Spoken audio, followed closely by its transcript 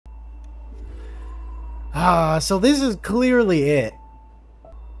So this is clearly it.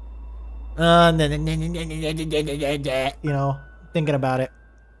 You know, thinking about it.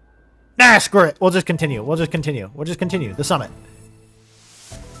 Nah, screw it. We'll just continue. We'll just continue. We'll just continue. The summit.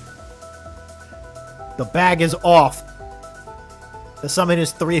 The bag is off. The summit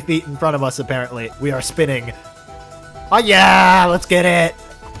is 3 feet in front of us, apparently. We are spinning. Oh, yeah! Let's get it!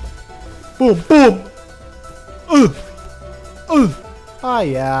 Boom, boom! Oh,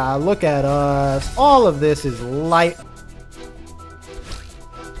 yeah. Look at us. All of this is light.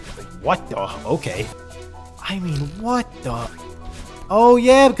 What the? Okay. I mean, what the? Oh,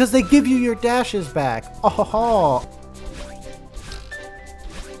 yeah, because they give you your dashes back. Oh, ho, ho.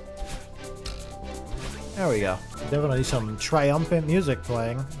 There we go. Definitely some triumphant music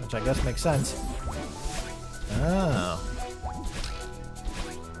playing, which I guess makes sense. Oh.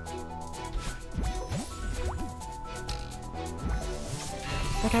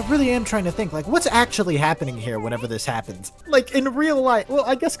 Like, I really am trying to think, like, what's actually happening here whenever this happens? Like, in real life, well,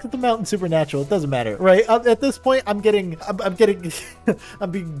 I guess because the mountain's supernatural, it doesn't matter, right? At this point, I'm getting,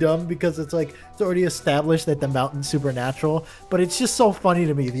 I'm being dumb because it's like, it's already established that the mountain's supernatural, but it's just so funny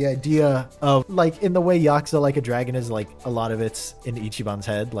to me, the idea of, like, in the way Yakuza Like a Dragon is, like, a lot of it's in Ichiban's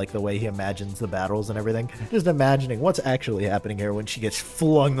head, like, the way he imagines the battles and everything. Just imagining what's actually happening here when she gets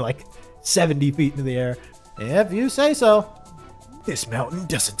flung, like, 70 feet into the air. If you say so. This mountain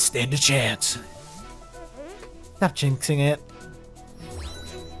doesn't stand a chance. Stop jinxing it.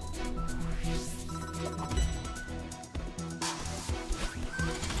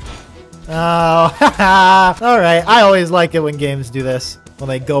 Oh, haha. Alright, I always like it when games do this. When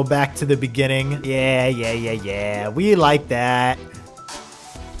they go back to the beginning. Yeah. We like that.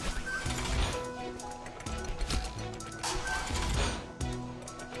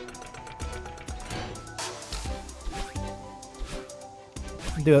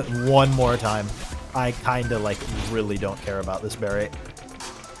 Do it one more time. I kinda, like, really don't care about this berry.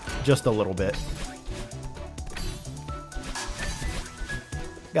 Just a little bit.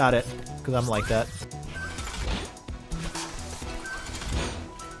 Got it. Because I'm like that.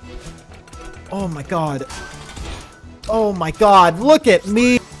 Oh my god. Oh my god, look at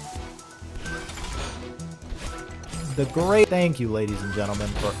me! The great... Thank you, ladies and gentlemen,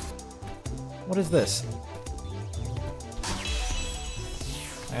 for... What is this?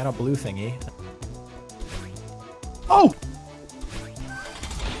 I got a blue thingy. Oh!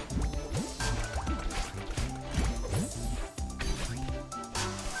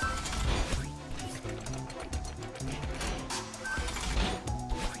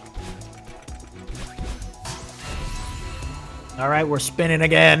 Alright, we're spinning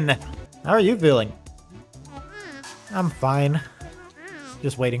again. How are you feeling? I'm fine.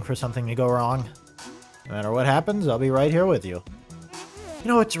 Just waiting for something to go wrong. No matter what happens, I'll be right here with you. You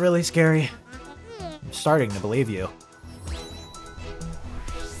know what's really scary? I'm starting to believe you.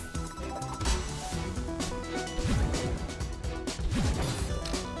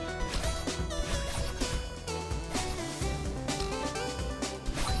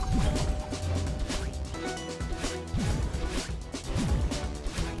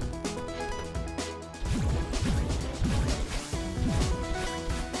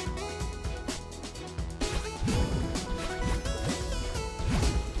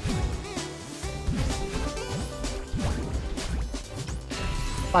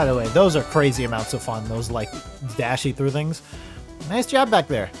 By the way, those are crazy amounts of fun, those, like, dashy through things. Nice job back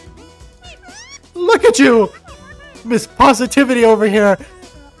there. Look at you! Miss Positivity over here!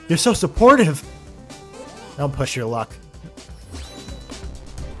 You're so supportive! Don't push your luck.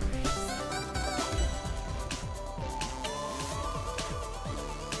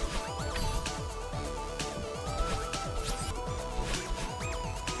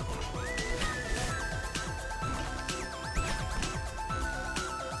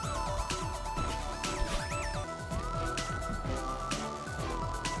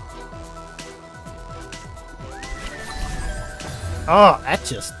 Oh, that's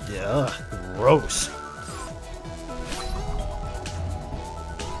just, gross.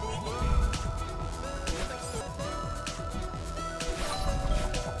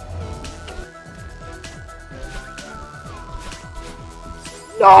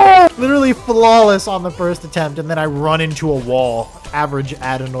 No! Literally flawless on the first attempt, and then I run into a wall. Average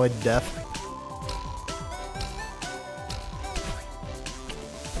adenoid death.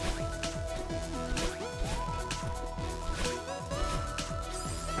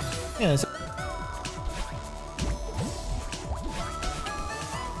 Yes.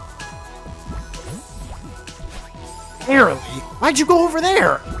 Barely. Why'd you go over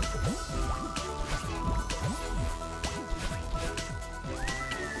there?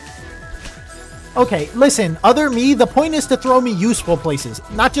 Okay, listen, other me, the point is to throw me useful places,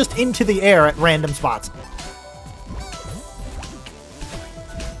 not just into the air at random spots.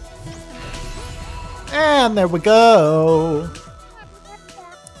 And there we go.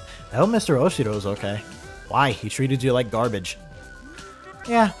 I hope Mr. Oshiro's okay. Why? He treated you like garbage.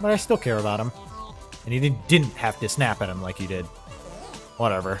 Yeah, but I still care about him. And you didn't have to snap at him like you did.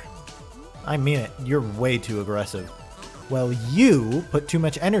 Whatever. I mean it. You're way too aggressive. Well, you put too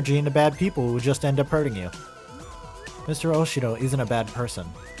much energy into bad people who just end up hurting you. Mr. Oshiro isn't a bad person.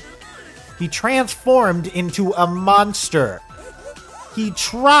 He transformed into a monster. He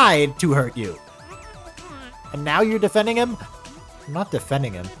tried to hurt you. And now you're defending him? I'm not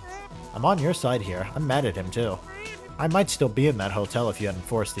defending him. I'm on your side here. I'm mad at him too. I might still be in that hotel if you hadn't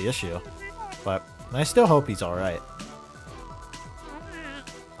forced the issue. But I still hope he's alright.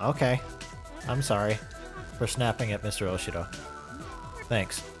 Okay. I'm sorry for snapping at Mr. Oshiro.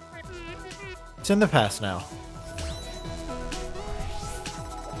 Thanks. It's in the past now.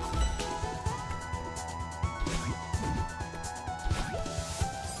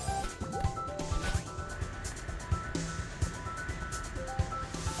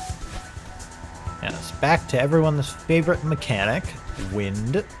 Yes, back to everyone's favorite mechanic,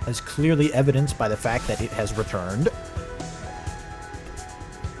 wind, as clearly evidenced by the fact that it has returned.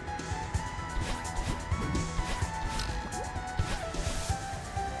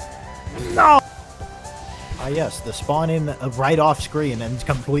 No! Ah yes, the spawn in right off screen and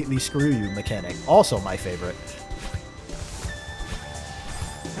completely screw you mechanic. Also my favorite.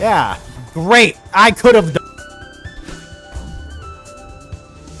 Yeah, great! I could have done.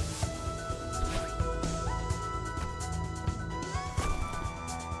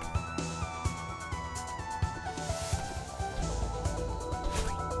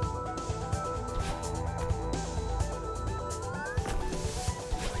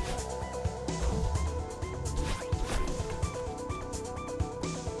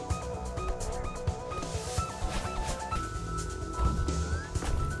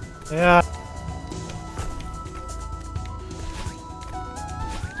 Yeah.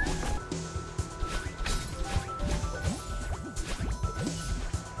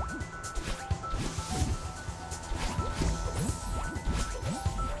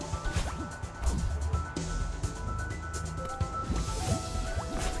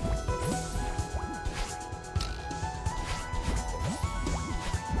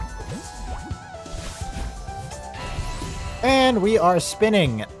 And we are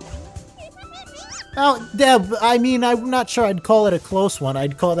spinning. Oh, Deb, I mean, I'm not sure I'd call it a close one.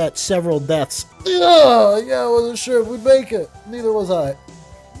 I'd call that several deaths. Yeah, I wasn't sure if we'd make it. Neither was I.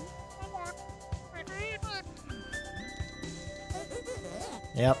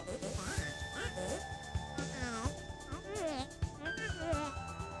 Yep.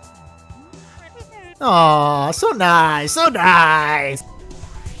 Aw, so nice, so nice.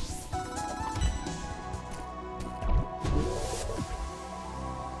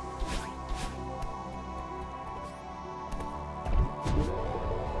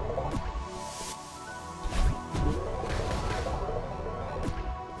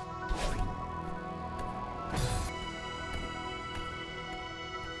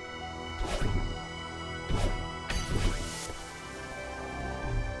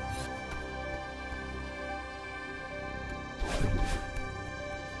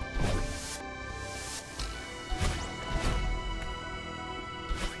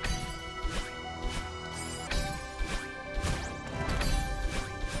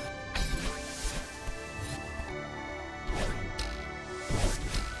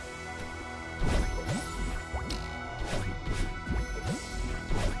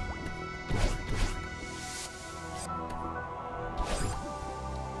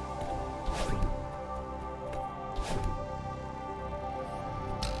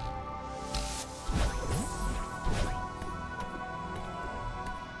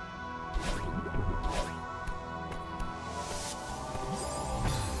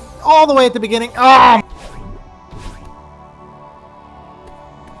 All the way at the beginning. Oh!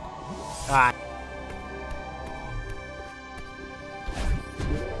 Ah.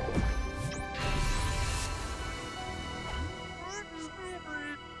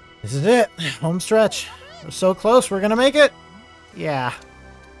 This is it. Home stretch. We're so close. We're gonna make it. Yeah.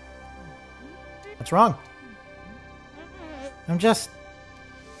 What's wrong? I'm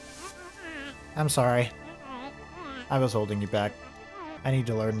sorry. I was holding you back. I need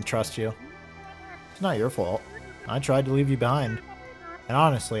to learn to trust you. It's not your fault. I tried to leave you behind. And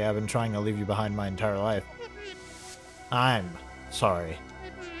honestly, I've been trying to leave you behind my entire life. I'm sorry.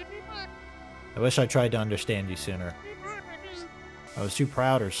 I wish I tried to understand you sooner. I was too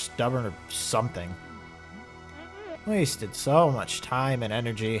proud or stubborn or something. Wasted so much time and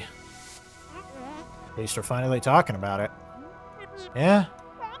energy. At least we're finally talking about it. Yeah?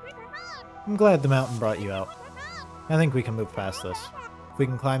 I'm glad the mountain brought you out. I think we can move past this. If we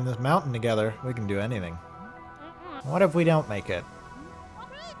can climb this mountain together, we can do anything. What if we don't make it?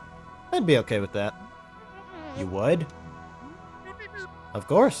 I'd be okay with that. You would? Of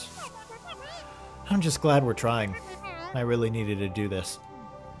course. I'm just glad we're trying. I really needed to do this.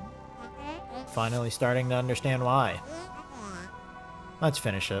 Finally starting to understand why. Let's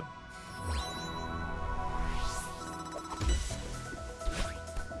finish it.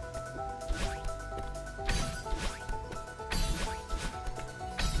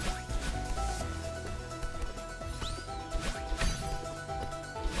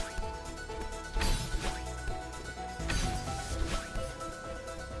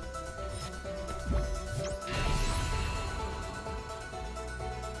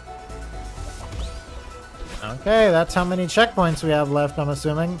 Okay, that's how many checkpoints we have left, I'm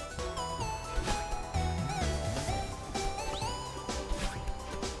assuming.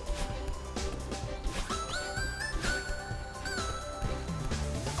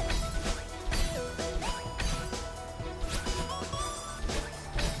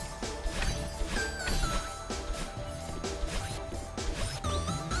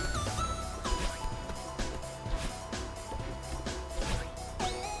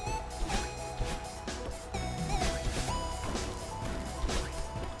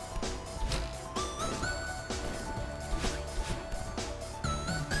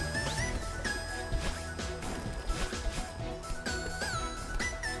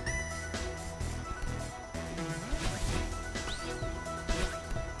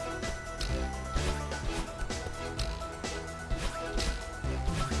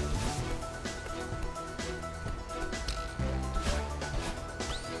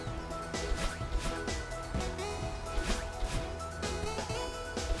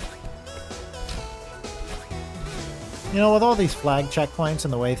 You know, with all these flag checkpoints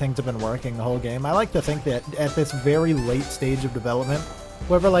and the way things have been working the whole game, I like to think that at this very late stage of development,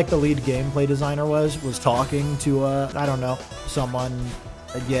 whoever like the lead gameplay designer was talking to, I don't know, someone,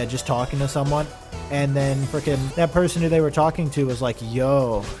 yeah, just talking to someone, and then frickin' that person who they were talking to was like,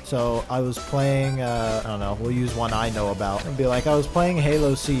 yo, so I was playing, I don't know, we'll use one I know about, and be like, I was playing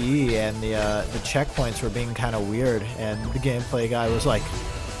Halo CE, and the checkpoints were being kind of weird, and the gameplay guy was like,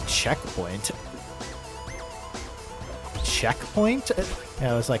 checkpoint? Checkpoint? And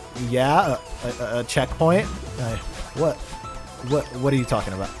I was like, yeah, a checkpoint? What are you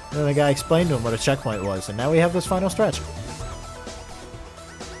talking about? And then the guy explained to him what a checkpoint was, and now we have this final stretch.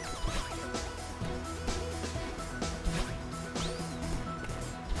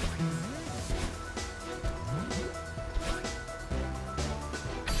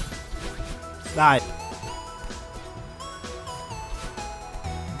 Alright.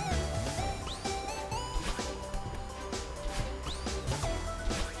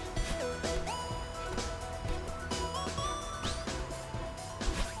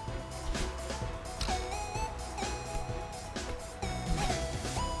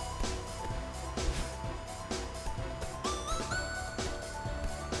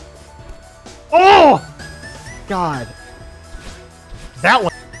 Oh! God. That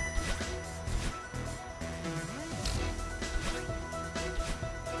one.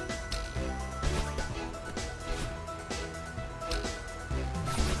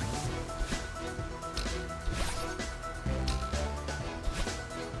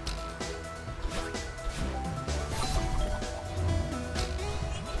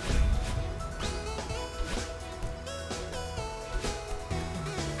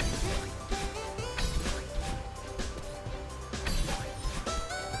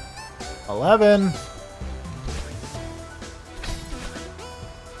 $11.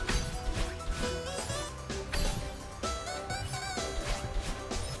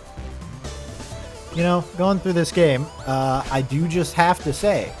 You know, going through this game, I do just have to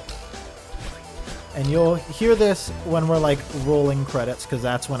say, and you'll hear this when we're like rolling credits, because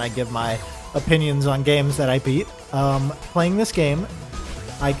that's when I give my opinions on games that I beat. Playing this game,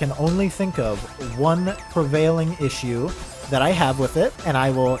 I can only think of one prevailing issue that I have with it, and I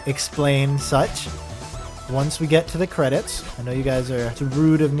will explain such once we get to the credits. I know you guys are too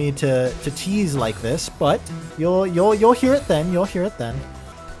rude of me to tease like this, but you'll hear it then. You'll hear it then.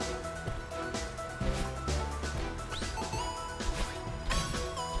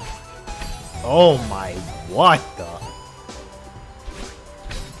 Oh my, what the?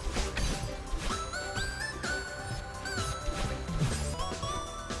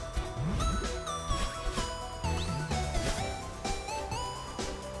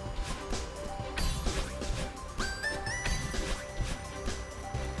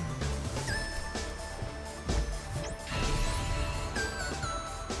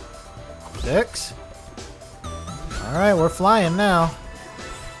 6. All right, we're flying now.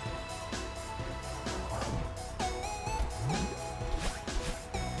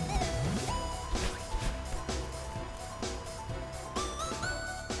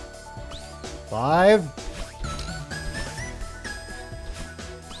 Five.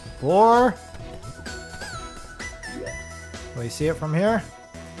 4. Can we see it from here?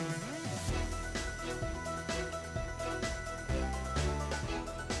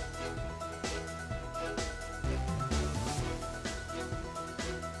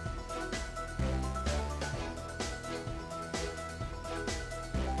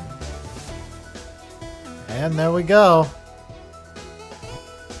 And there we go.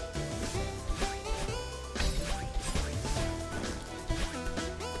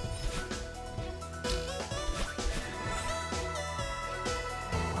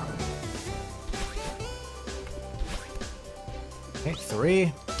 Okay,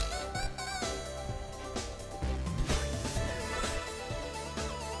 3.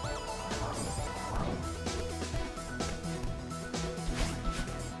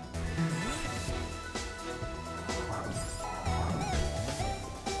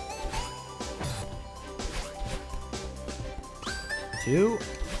 Two.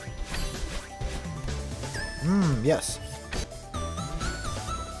 Yes.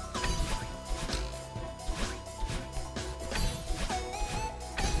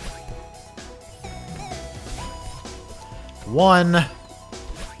 One.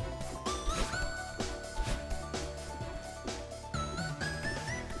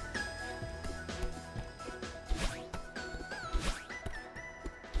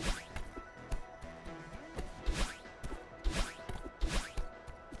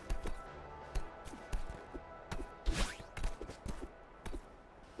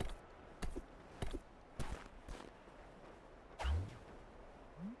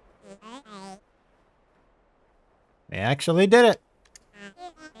 They actually did it.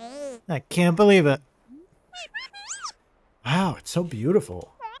 I can't believe it. Wow, it's so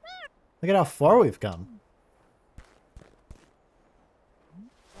beautiful. Look at how far we've come.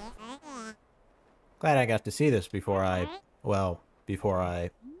 Glad I got to see this before I... Well, before I...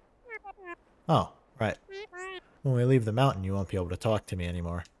 Oh, right. When we leave the mountain, you won't be able to talk to me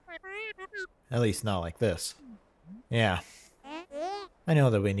anymore. At least not like this. Yeah. I know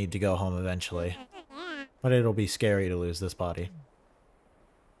that we need to go home eventually. But it'll be scary to lose this body.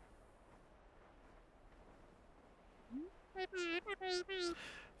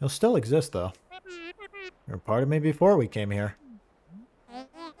 You'll still exist, though. You're part of me before we came here.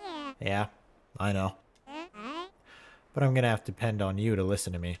 Yeah, I know. But I'm gonna have to depend on you to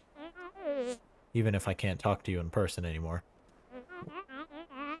listen to me. Even if I can't talk to you in person anymore.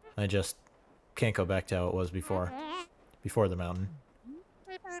 I just can't go back to how it was before. Before the mountain.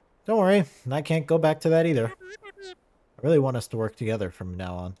 Don't worry, I can't go back to that either. I really want us to work together from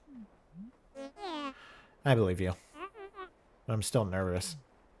now on. I believe you. But I'm still nervous.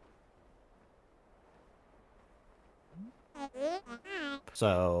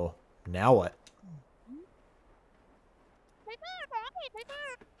 So, now what?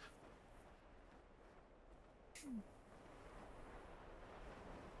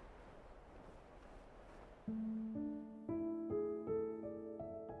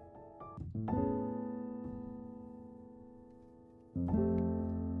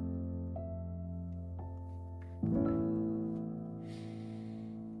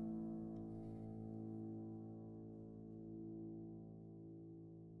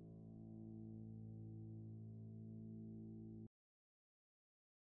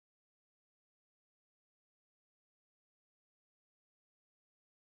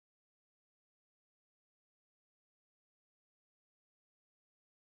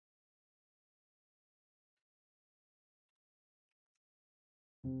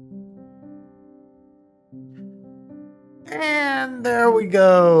 And there we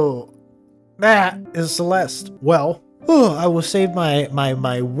go. That is Celeste. Well, I will save my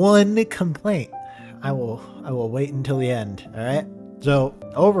one complaint. I will wait until the end. All right. So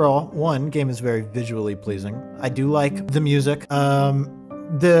overall, one, game is very visually pleasing. I do like the music. The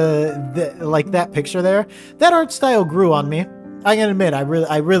like that picture there, that art style grew on me. I can admit, I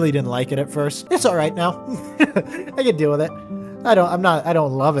really didn't like it at first. It's all right now. I can deal with it. I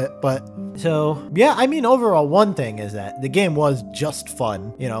don't love it, but so yeah, I mean, overall, one thing is that the game was just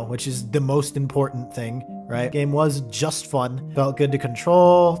fun, you know, which is the most important thing, right? Game was just fun, felt good to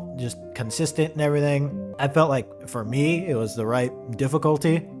control, just consistent and everything. I felt like for me, it was the right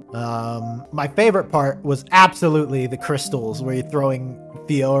difficulty. My favorite part was absolutely the crystals where you're throwing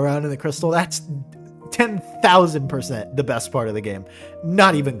Theo around in the crystal. That's 10,000% the best part of the game.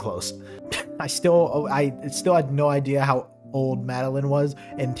 Not even close. I still had no idea how old Madeline was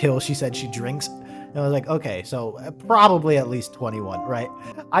until she said she drinks. And I was like, okay, so probably at least 21, right?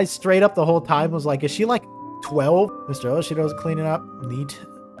 I straight up the whole time was like, is she like 12? Mr. Oshido's cleaning up. Neat.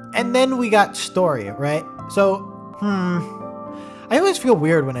 And then we got story, right? So, I always feel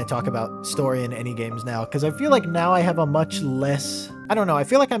weird when I talk about story in any games now, because I feel like now I have a much less, I don't know, I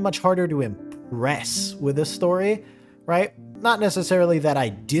feel like I'm much harder to impress with a story, right? Not necessarily that I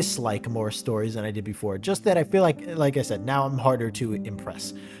dislike more stories than I did before, just that I feel like I said, now I'm harder to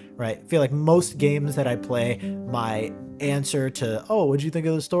impress, right? I feel like most games that I play, my answer to, oh, what'd you think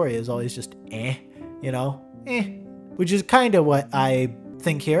of the story is always just, you know, which is kind of what I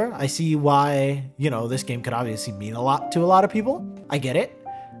think here. I see why, you know, this game could obviously mean a lot to a lot of people. I get it.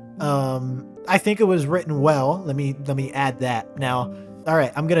 I think it was written well. Let me add that. Now, all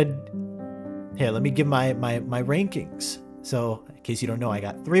right, let me give my rankings. So, in case you don't know, I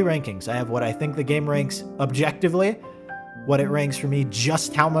got 3 rankings. I have what I think the game ranks objectively, what it ranks for me,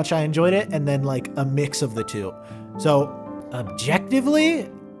 just how much I enjoyed it, and then like a mix of the two. So, objectively,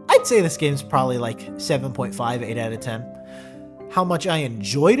 I'd say this game's probably like 7.5, 8 out of 10. How much I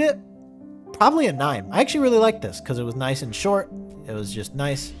enjoyed it? Probably a 9. I actually really liked this because it was nice and short. It was just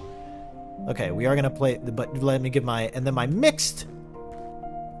nice. Okay, we are going to play, but let me give my mixed,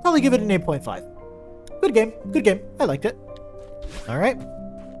 probably give it an 8.5. Good game. Good game. I liked it. All right.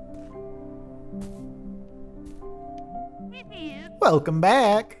 Welcome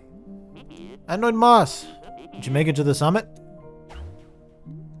back. Anoid Moss. Did you make it to the summit?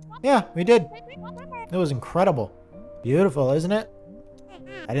 Yeah, we did. It was incredible. Beautiful, isn't it?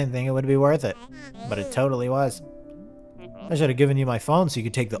 I didn't think it would be worth it, but it totally was. I should have given you my phone so you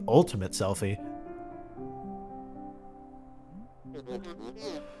could take the ultimate selfie.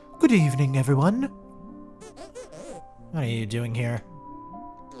 Good evening, everyone. What are you doing here?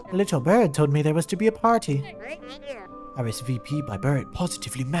 A little bird told me there was to be a party. RSVP by bird,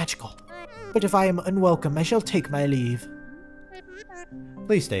 positively magical. But if I am unwelcome, I shall take my leave.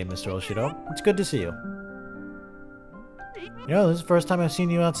 Please stay, Mr. Oshido. It's good to see you. You know, this is the first time I've seen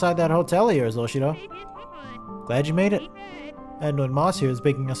you outside that hotel of yours, Oshido. Glad you made it. Edwin Moss here is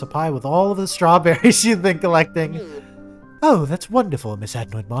baking us a pie with all of the strawberries you've been collecting. Oh, that's wonderful, Miss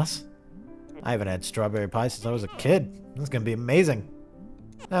Edwin Moss. I haven't had strawberry pie since I was a kid. This is going to be amazing.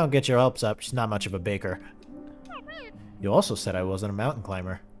 Now get your hopes up. She's not much of a baker. You also said I wasn't a mountain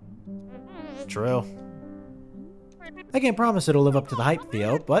climber. True. I can't promise it'll live up to the hype,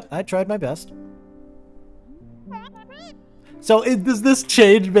 Theo, but I tried my best. So, does this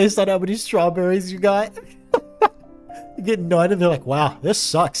change based on how many strawberries you got? You get none and they're like, wow, this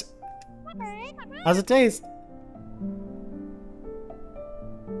sucks. How's it taste?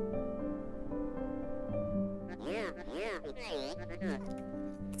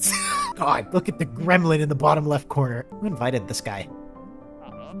 God, look at the gremlin in the bottom left corner. Who invited this guy?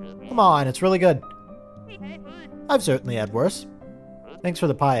 Come on, it's really good. I've certainly had worse. Thanks for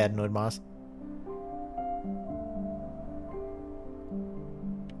the pie, Adenoid Moss.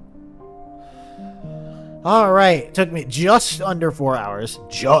 Alright, took me just under 4 hours.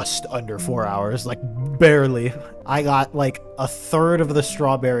 Just under 4 hours, like barely. I got like a third of the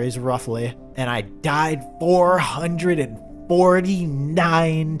strawberries, roughly. And I died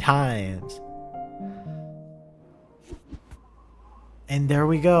 449 times. And there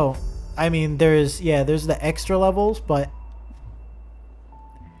we go. I mean, there's the extra levels, but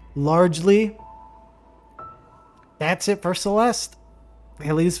largely, that's it for Celeste.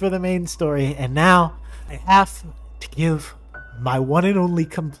 At least for the main story. And now, I have to give my one and only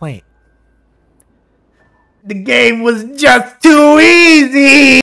complaint. The game was just too easy!